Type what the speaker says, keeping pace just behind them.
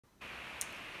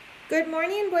Good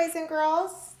morning, boys and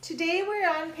girls. Today we're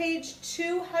on page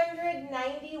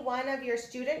 291 of your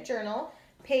student journal,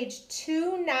 page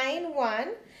 291.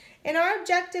 And our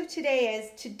objective today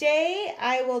is,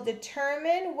 I will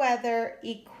determine whether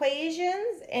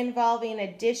equations involving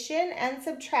addition and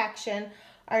subtraction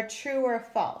are true or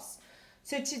false.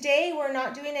 So today we're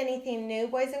not doing anything new,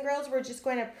 boys and girls. We're just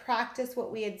going to practice what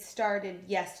we had started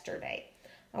yesterday.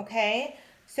 Okay?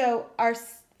 So our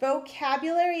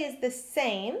vocabulary is the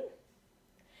same.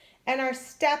 And our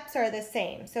steps are the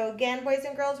same. So again, boys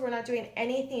and girls, we're not doing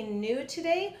anything new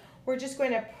today. We're just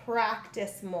going to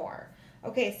practice more.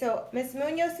 Okay, so Ms.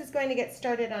 Munoz is going to get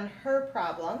started on her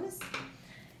problems.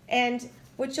 And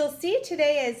what you'll see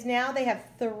today is now they have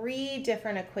 3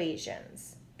 different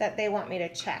equations that they want me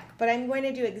to check. But I'm going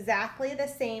to do exactly the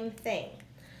same thing.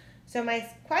 So my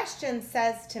question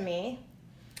says to me,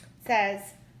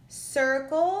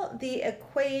 circle the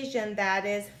equation that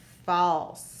is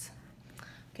false.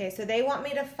 Okay, so they want me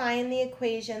to find the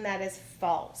equation that is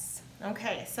false.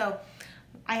 Okay, so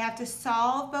I have to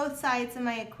solve both sides of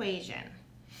my equation.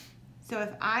 So if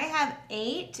I have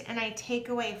 8 and I take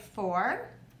away 4,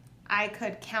 I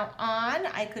could count on,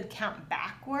 I could count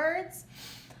backwards.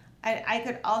 I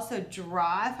could also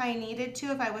draw if I needed to.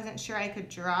 If I wasn't sure, I could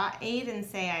draw 8 and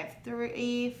say I have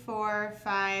 3, 4,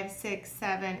 5, 6,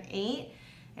 7, 8.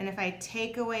 And if I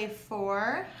take away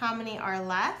 4, how many are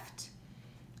left?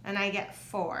 And I get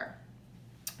 4.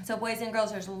 So boys and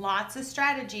girls, there's lots of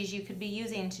strategies you could be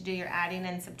using to do your adding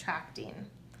and subtracting.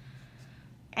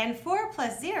 And 4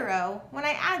 plus 0, when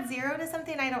I add 0 to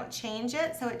something, I don't change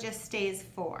it, so it just stays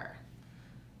 4.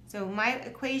 So my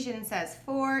equation says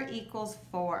 4 equals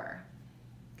 4.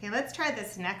 Okay, let's try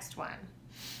this next one.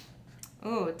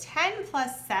 Ooh, 10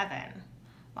 plus 7.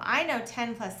 Well, I know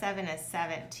 10 plus 7 is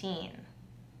 17.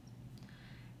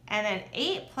 And then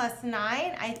 8 plus 9,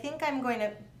 I think I'm going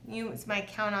to use my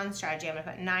count on strategy. I'm going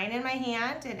to put 9 in my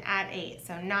hand and add 8.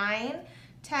 So 9,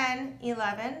 10,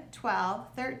 11, 12,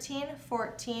 13,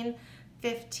 14,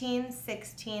 15,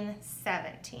 16,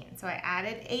 17. So I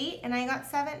added 8 and I got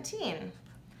 17.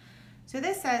 So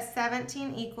this says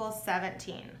 17 equals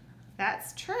 17.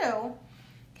 That's true.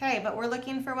 Okay, but we're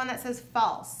looking for one that says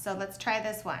false. So let's try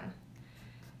this one.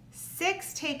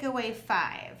 6 take away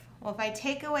 5. Well, if I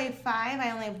take away 5,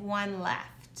 I only have 1 left.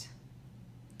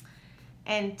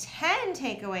 And 10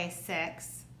 take away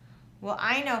 6, well,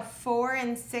 I know 4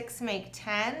 and 6 make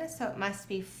 10, so it must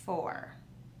be 4.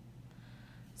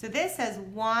 So this says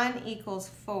 1 equals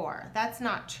 4. That's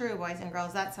not true, boys and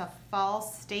girls. That's a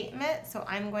false statement, so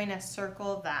I'm going to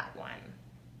circle that one.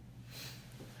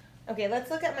 Okay, let's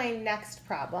look at my next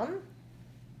problem.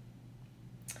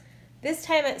 This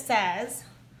time it says,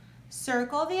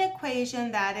 circle the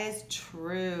equation that is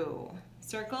true.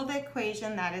 Circle the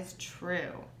equation that is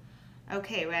true.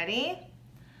 Okay, ready?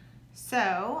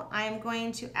 So I'm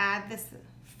going to add this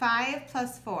 5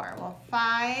 plus 4. Well,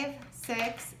 5,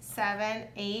 6, 7,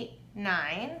 8,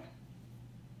 9.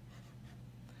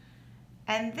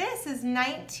 And this is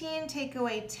 19 take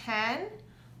away 10.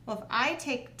 Well, if I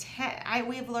take 10,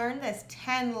 we've learned this,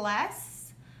 10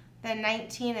 less than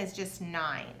 19 is just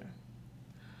 9.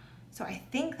 So I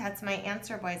think that's my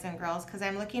answer, boys and girls, because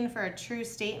I'm looking for a true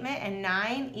statement, and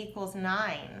 9 equals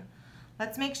 9.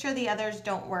 Let's make sure the others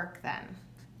don't work then.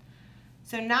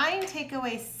 So 9 take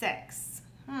away 6.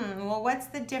 Well, what's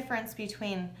the difference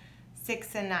between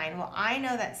 6 and 9? Well, I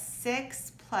know that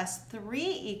 6 plus 3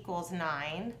 equals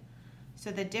 9,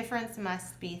 so the difference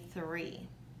must be 3.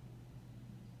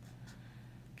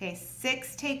 Okay,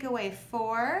 6 take away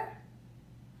 4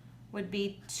 would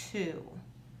be 2.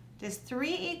 Does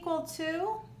 3 equal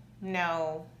 2?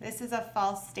 No, this is a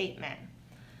false statement.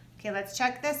 Okay, let's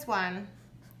check this one.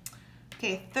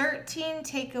 Okay, 13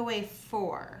 take away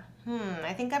 4.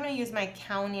 I think I'm going to use my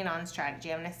counting on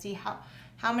strategy. I'm going to see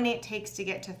how many it takes to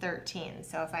get to 13.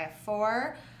 So if I have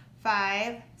 4,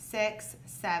 5, 6,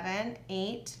 7,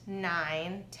 8,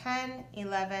 9, 10,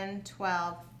 11,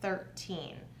 12,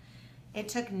 13. It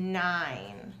took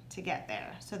 9 to get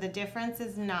there. So the difference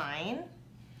is 9.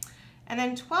 And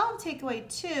then 12 take away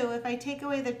 2. If I take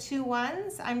away the 2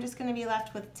 ones, I'm just going to be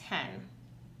left with 10.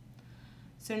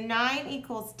 So 9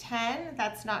 equals 10,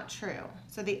 that's not true.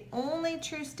 So the only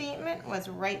true statement was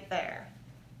right there.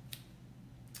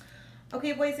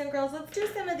 Okay, boys and girls, let's do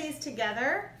some of these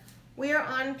together. We are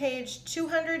on page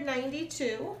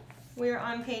 292. We are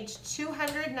on page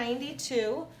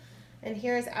 292, and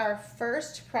here's our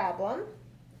first problem.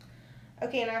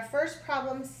 Okay, and our first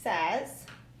problem says,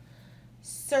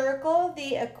 circle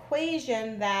the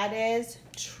equation that is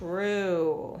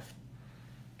true.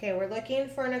 Okay, we're looking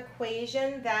for an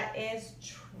equation that is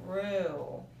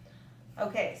true.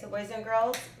 Okay, so boys and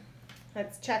girls,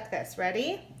 let's check this.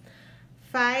 Ready?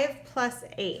 5 plus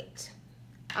 8.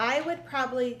 I would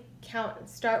probably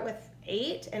start with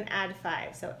 8 and add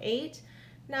 5. So 8,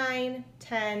 9,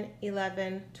 10,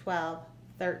 11, 12,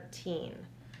 13.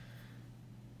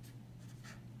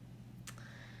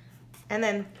 And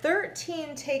then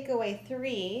 13 take away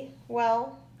 3,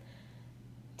 well,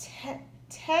 10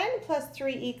 plus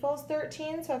 3 equals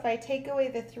 13. So if I take away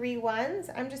the 3 ones,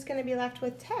 I'm just going to be left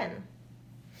with 10.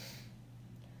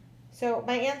 So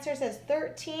my answer says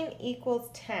 13 equals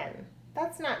 10.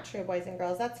 That's not true, boys and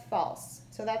girls. That's false.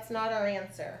 So that's not our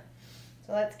answer.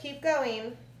 So let's keep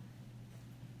going.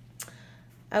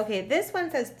 Okay, this one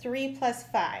says 3 plus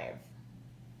 5.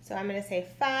 So I'm going to say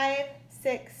 5,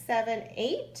 6, 7,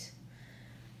 8.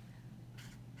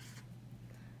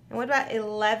 And what about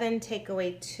 11 take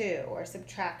away 2 or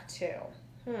subtract 2?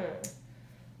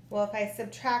 Well, if I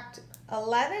subtract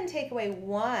 11 take away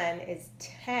 1 is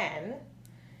 10.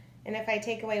 And if I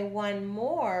take away 1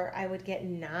 more, I would get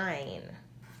 9.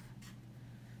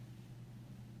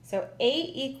 So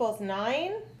 8 equals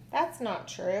 9? That's not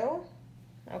true.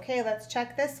 Okay, let's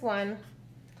check this one.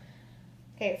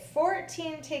 Okay,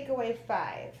 14 take away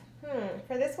 5.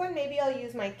 For this one, maybe I'll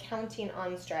use my counting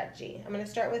on strategy. I'm going to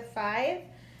start with 5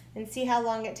 and see how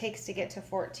long it takes to get to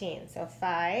 14. So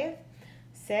 5,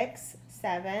 6,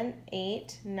 7,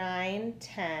 8, 9,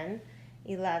 10,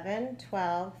 11,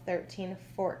 12, 13,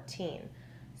 14.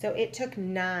 So it took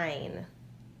 9.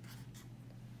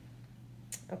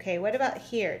 Okay, what about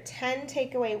here? 10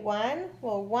 take away 1.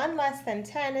 Well, 1 less than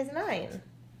 10 is 9.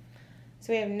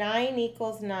 So we have 9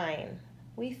 equals 9.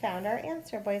 We found our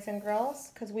answer, boys and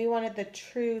girls, because we wanted the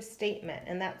true statement,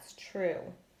 and that's true.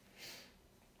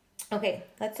 Okay,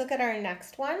 let's look at our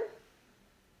next one.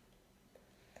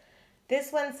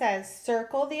 This one says,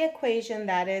 circle the equation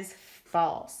that is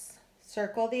false.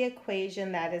 Circle the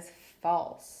equation that is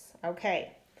false.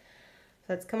 Okay,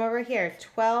 so let's come over here.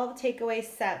 12 take away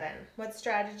 7. What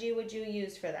strategy would you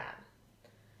use for that?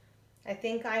 I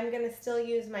think I'm going to still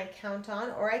use my count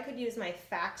on, or I could use my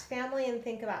fact family and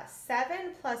think about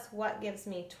 7 plus what gives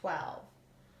me 12.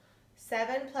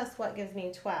 7 plus what gives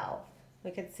me 12?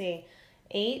 We could see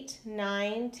 8,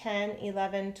 9, 10,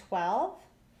 11, 12.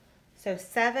 So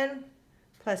 7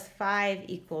 plus 5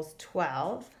 equals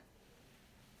 12.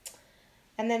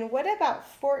 And then what about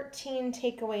 14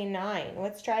 take away 9?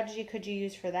 What strategy could you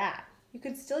use for that? You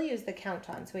could still use the count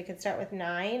on. So we could start with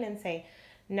 9 and say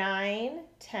 9,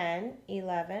 10,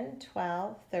 11,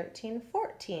 12, 13,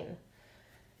 14.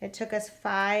 It took us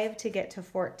 5 to get to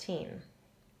 14.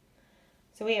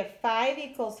 So we have 5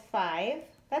 equals 5.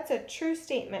 That's a true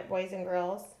statement, boys and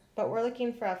girls, but we're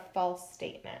looking for a false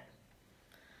statement.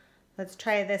 Let's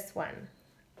try this one.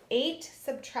 8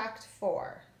 subtract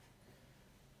 4.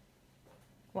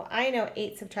 Well, I know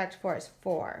 8 subtract 4 is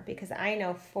 4 because I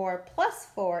know 4 plus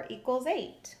 4 equals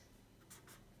 8.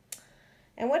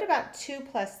 And what about 2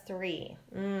 plus 3?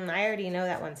 I already know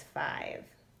that one's 5.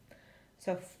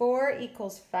 So 4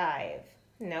 equals 5.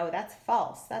 No, that's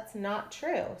false. That's not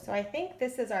true. So I think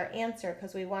this is our answer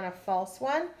because we want a false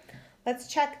one. Let's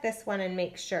check this one and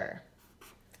make sure.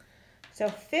 So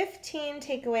 15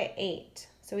 take away 8.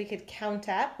 So we could count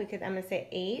up. I'm going to say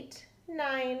 8,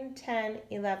 9, 10,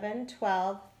 11,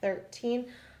 12, 13,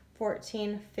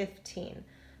 14, 15.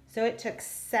 So it took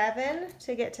 7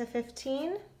 to get to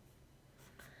 15.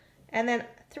 And then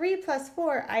 3 plus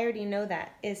 4, I already know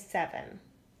that, is 7.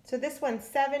 So this one,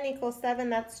 7 equals 7,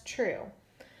 that's true.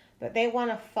 But they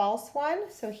want a false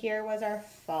one, so here was our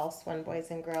false one,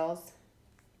 boys and girls.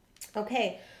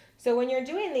 Okay, so when you're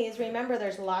doing these, remember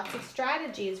there's lots of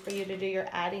strategies for you to do your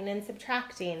adding and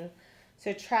subtracting.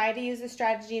 So try to use a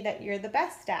strategy that you're the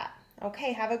best at.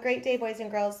 Okay, have a great day, boys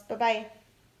and girls. Bye-bye.